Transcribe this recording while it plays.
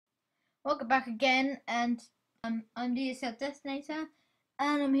Welcome back again, and I'm DSL Destinator,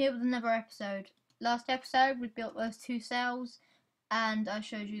 and I'm here with another episode. Last episode, we built those two cells, and I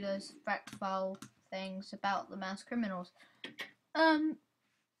showed you those fact file things about the mass criminals. I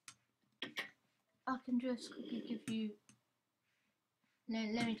can just quickly give you.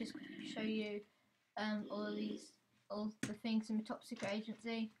 Let me just quickly show you all the things in the top secret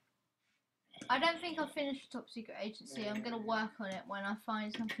agency. I don't think I'll finish the top secret agency. I'm gonna work on it when I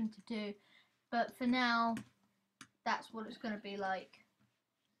find something to do, but for now, that's what it's gonna be like.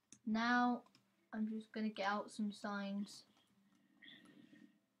 Now I'm just gonna get out some signs.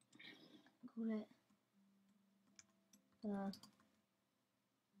 Call it no,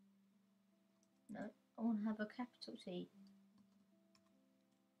 I want to have a capital T.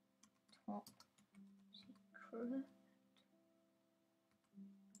 Top secret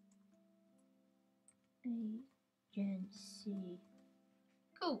agency.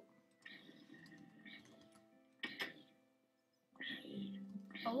 Cool.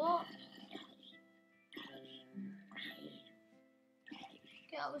 A what?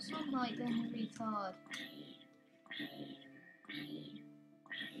 Get out of the sunlight then, retard.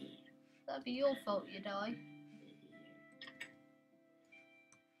 That'd be your fault you die.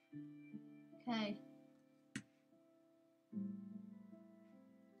 Okay.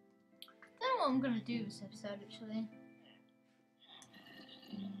 Don't know what I'm gonna do this episode actually.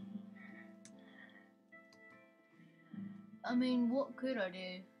 I mean, what could I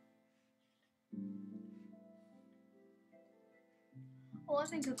do? Oh, I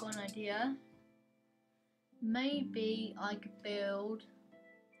think I've got an idea. Maybe I could build.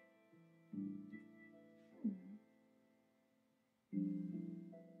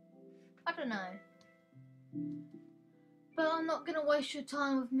 I don't know. But I'm not gonna waste your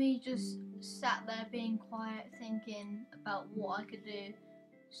time with me just sat there being quiet thinking about what I could do.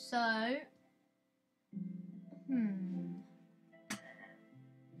 So,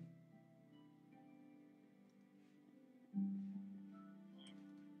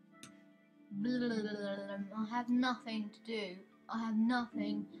 I have nothing to do. I have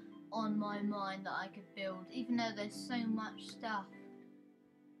nothing on my mind that I could build, even though there's so much stuff.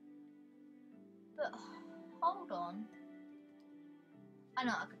 But hold on. I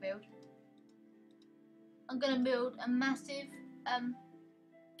know what I could build. I'm gonna build a massive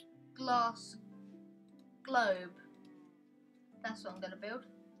glass globe. That's what I'm gonna build.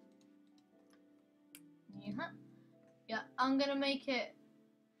 Yeah, I'm gonna make it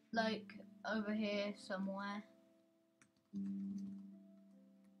like over here somewhere.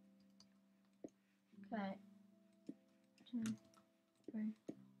 Okay. 2, 3,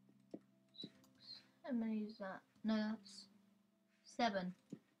 6. How many is that? No, that's 7,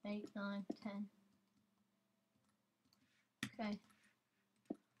 8, 9, 10. Okay.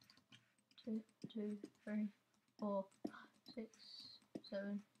 2, 2, 3, 4, 6,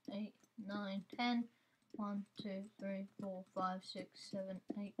 7, 8, 9, 10. 1, 2, 3, 4, 5, 6, 7,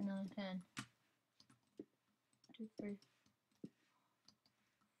 8, 9, 10. 2, 3,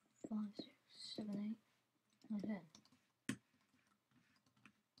 5, 6, 7, 8, 9, 10.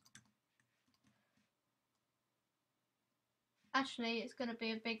 Actually, it's going to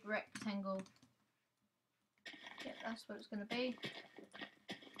be a big rectangle. Yeah, that's what it's going to be.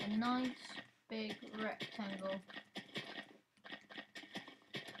 A nice big rectangle.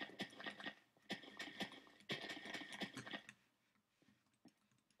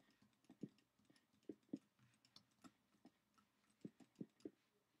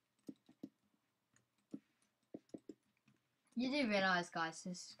 You do realise, guys,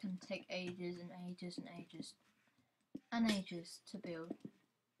 this can take ages and ages and ages and ages to build.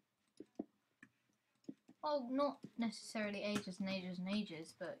 Well, not necessarily ages and ages and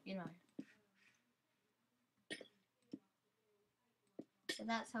ages, but you know. So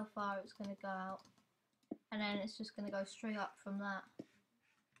that's how far it's going to go out. And then it's just going to go straight up from that.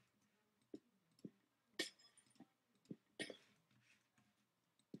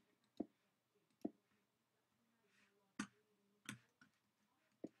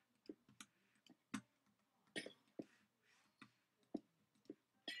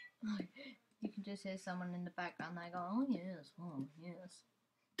 You can just hear someone in the background there go, oh yes, oh yes.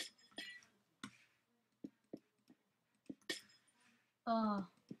 Oh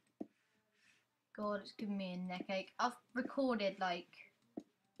god, it's giving me a neck ache. I've recorded like,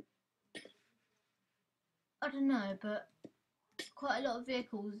 I don't know, but quite a lot of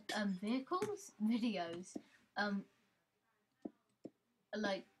videos,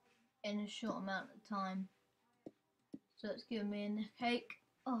 like in a short amount of time. So it's giving me a neck ache.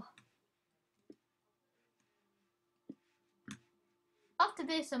 Oh. After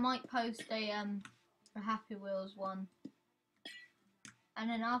this, I might post a Happy Wheels one, and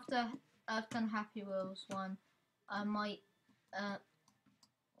then after I've done Happy Wheels one, I might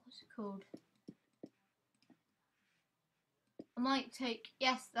what's it called? I might take,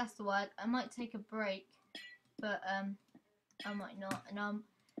 yes, that's the word. I might take a break, but I might not, and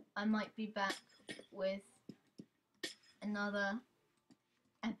I might be back with another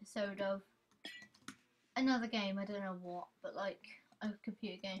episode of another game. I don't know what, but like a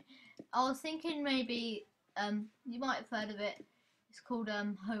computer game. I was thinking maybe you might have heard of it. It's called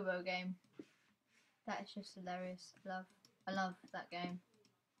Hobo Game. That is just hilarious. I love that game.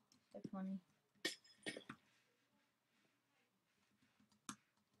 So funny.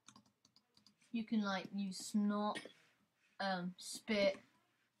 You can like use snot, spit,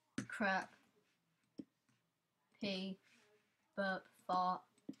 crap, pee, burp, fart,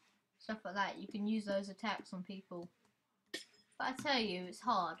 stuff like that. You can use those attacks on people. But I tell you, it's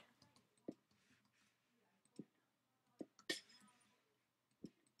hard.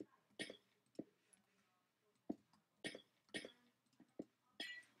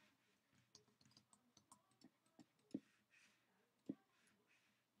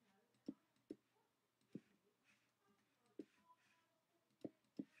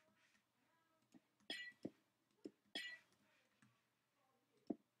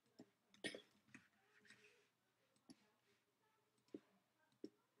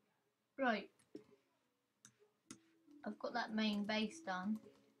 Right. I've got that main base done.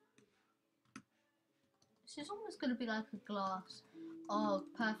 This is almost going to be like a glass. Oh,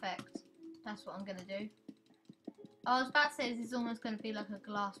 perfect. That's what I'm going to do. I was about to say this is almost going to be like a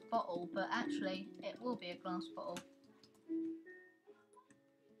glass bottle, but actually it will be a glass bottle.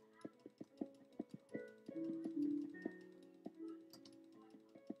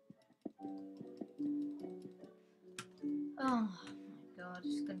 Oh my god,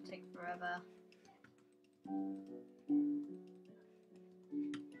 it's going to take forever.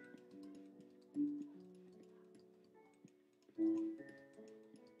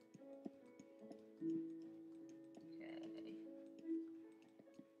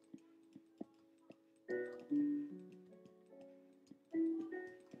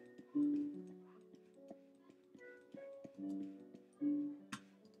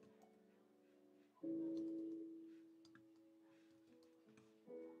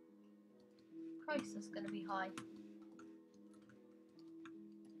 Christ, that's going to be high.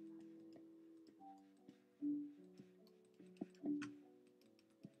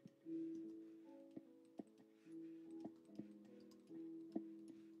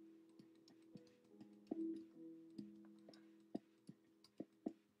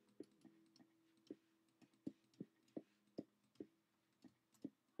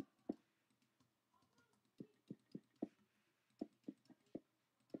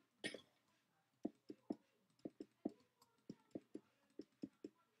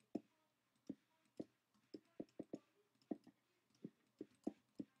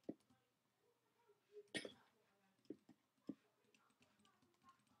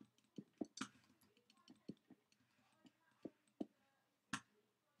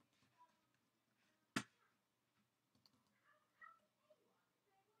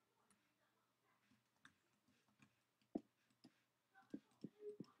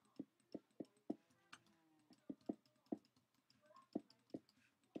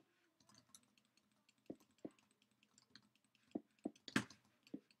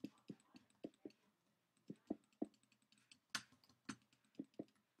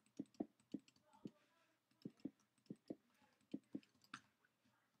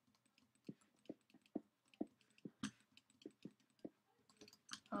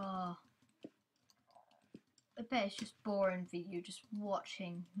 Oh, I bet it's just boring for you just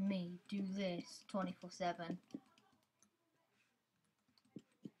watching me do this 24/7.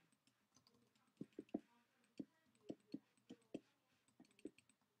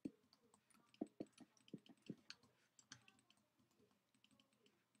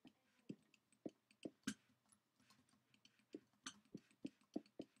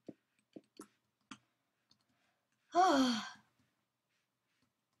 Oh.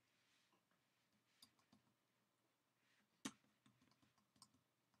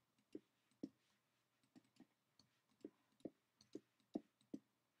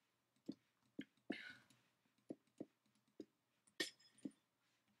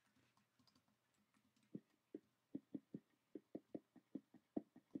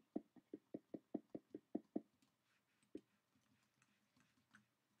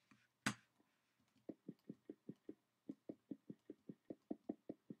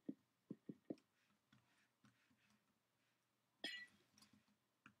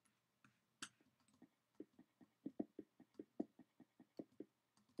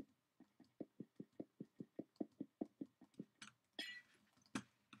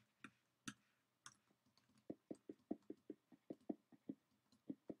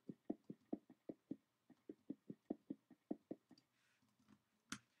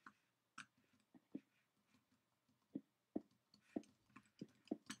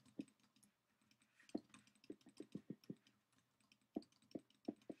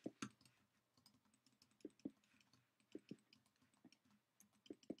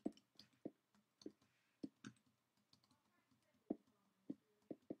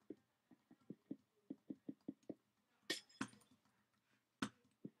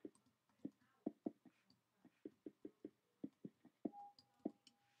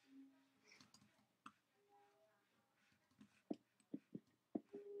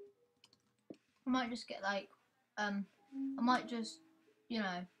 might just get like I might just, you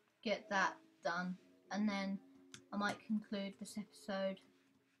know, get that done, and then I might conclude this episode,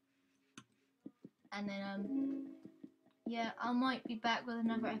 and then yeah, I might be back with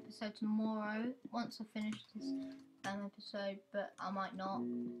another episode tomorrow once I finish this episode, but I might not.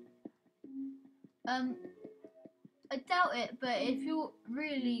 I doubt it, but if you're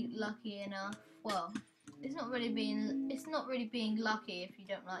really lucky enough, well, it's not really being lucky if you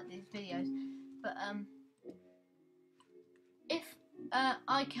don't like these videos, but if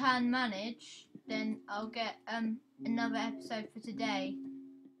I can manage, then I'll get another episode for today,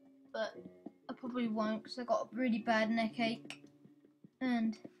 but I probably won't because I got a really bad neck ache,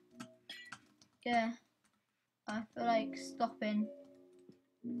 and yeah, I feel like stopping.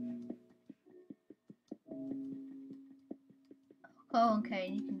 Oh, okay,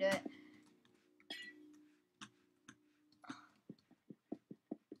 you can do it.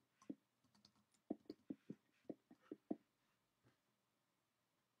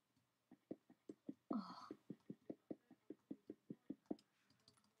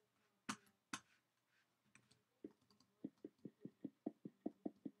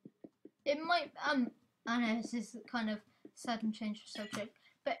 It might I know this is kind of sudden change of subject,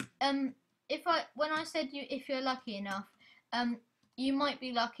 but when I said if you're lucky enough, you might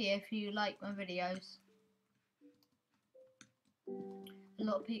be lucky if you like my videos. A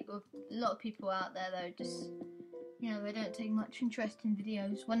lot of people out there though, just, you know, they don't take much interest in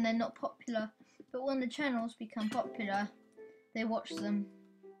videos when they're not popular, but when the channels become popular, they watch them.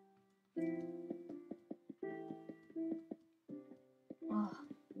 Oh.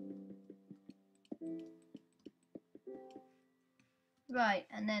 Right,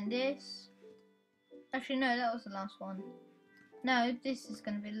 and then this. Actually, no, that was the last one. No, this is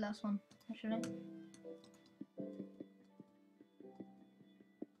going to be the last one, actually.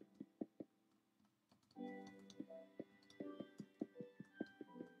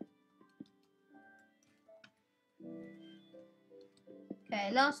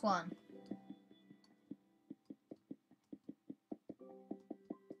 Okay, last one.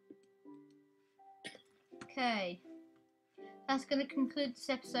 Okay, that's going to conclude this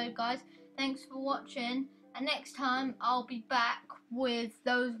episode, guys. Thanks for watching, and next time I'll be back with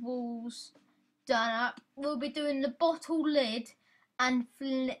those walls done up. We'll be doing the bottle lid and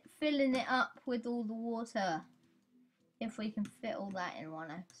filling it up with all the water, if we can fit all that in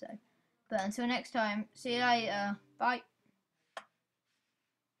one episode. But until next time, see you later. Bye.